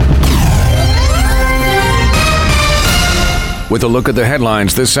With a look at the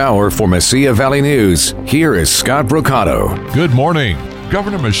headlines this hour for Mesilla Valley News, here is Scott Brocato. Good morning.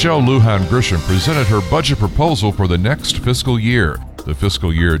 Governor Michelle Lujan Grisham presented her budget proposal for the next fiscal year. The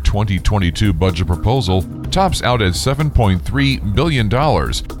fiscal year 2022 budget proposal tops out at $7.3 billion,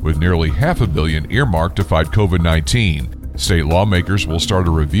 with nearly $500 million earmarked to fight COVID-19. State lawmakers will start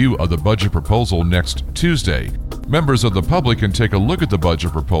a review of the budget proposal next Tuesday. Members of the public can take a look at the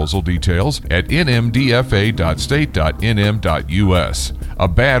budget proposal details at nmdfa.state.nm.us. A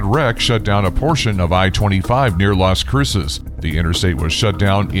bad wreck shut down a portion of I-25 near Las Cruces. The interstate was shut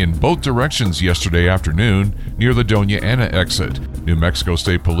down in both directions yesterday afternoon near the Doña Ana exit. New Mexico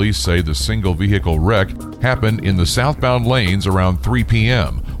State Police say the single vehicle wreck happened in the southbound lanes around 3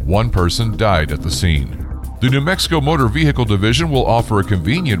 p.m. One person died at the scene. The New Mexico Motor Vehicle Division will offer a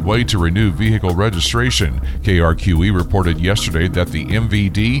convenient way to renew vehicle registration. KRQE reported yesterday that the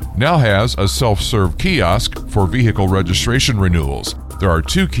MVD now has a self-serve kiosk for vehicle registration renewals. There are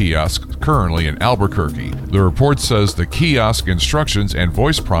 2 kiosks currently in Albuquerque. The report says the kiosk instructions and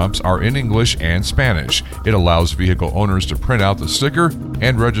voice prompts are in English and Spanish. It allows vehicle owners to print out the sticker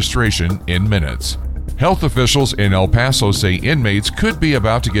and registration in minutes. Health officials in El Paso say inmates could be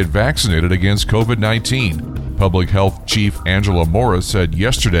about to get vaccinated against COVID-19. Public Health Chief Angela Mora said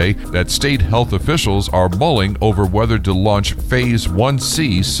yesterday that state health officials are mulling over whether to launch Phase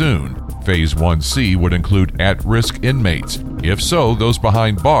 1C soon. Phase 1C would include at-risk inmates. If so, those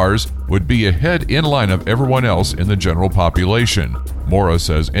behind bars would be ahead in line of everyone else in the general population. Mora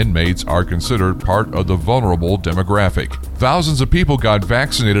says inmates are considered part of the vulnerable demographic. Thousands of people got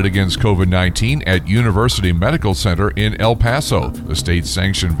vaccinated against COVID-19 at University Medical Center in El Paso. The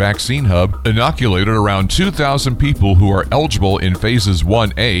state-sanctioned vaccine hub inoculated around 2,000 people who are eligible in phases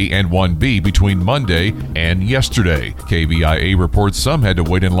 1A and 1B between Monday and yesterday. KVIA reports some had to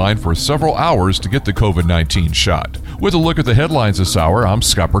wait in line for several hours to get the COVID-19 shot. With a look at the headlines this hour, I'm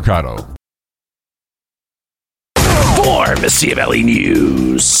Scott Brocato. For Mesilla Valley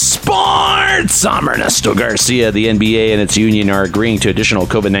News Sports, I'm Ernesto Garcia. The NBA and its union are agreeing to additional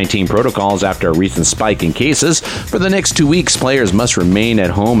COVID-19 protocols after a recent spike in cases. For the next 2 weeks, players must remain at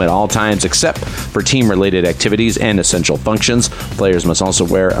home at all times except for team-related activities and essential functions. Players must also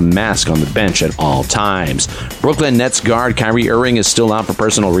wear a mask on the bench at all times. Brooklyn Nets guard Kyrie Irving is still out for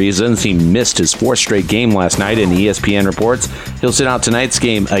personal reasons. He missed his 4th straight game last night, and ESPN reports he'll sit out tonight's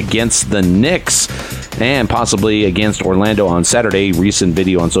game against the Knicks and possibly against Orlando on Saturday. Recent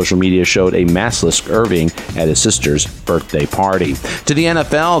video on social media showed a maskless Irving at his sister's birthday party. To the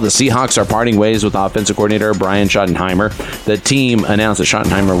NFL, the Seahawks are parting ways with offensive coordinator Brian Schottenheimer. The team announced that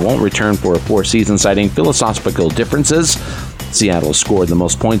Schottenheimer won't return for a 4th season, citing philosophical differences. Seattle scored the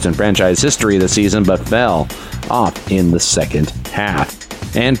most points in franchise history this season, but fell off in the second half.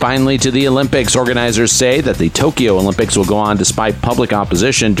 And finally, to the Olympics. Organizers say that the Tokyo Olympics will go on despite public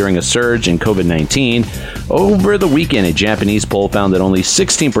opposition during a surge in COVID-19. Over the weekend, a Japanese poll found that only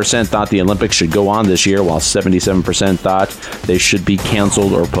 16% thought the Olympics should go on this year, while 77% thought they should be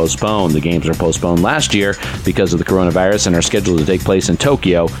canceled or postponed. The games were postponed last year because of the coronavirus and are scheduled to take place in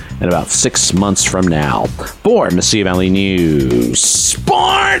Tokyo in about 6 months from now. For Mesilla Valley News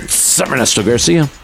Sports, I'm Ernesto Garcia.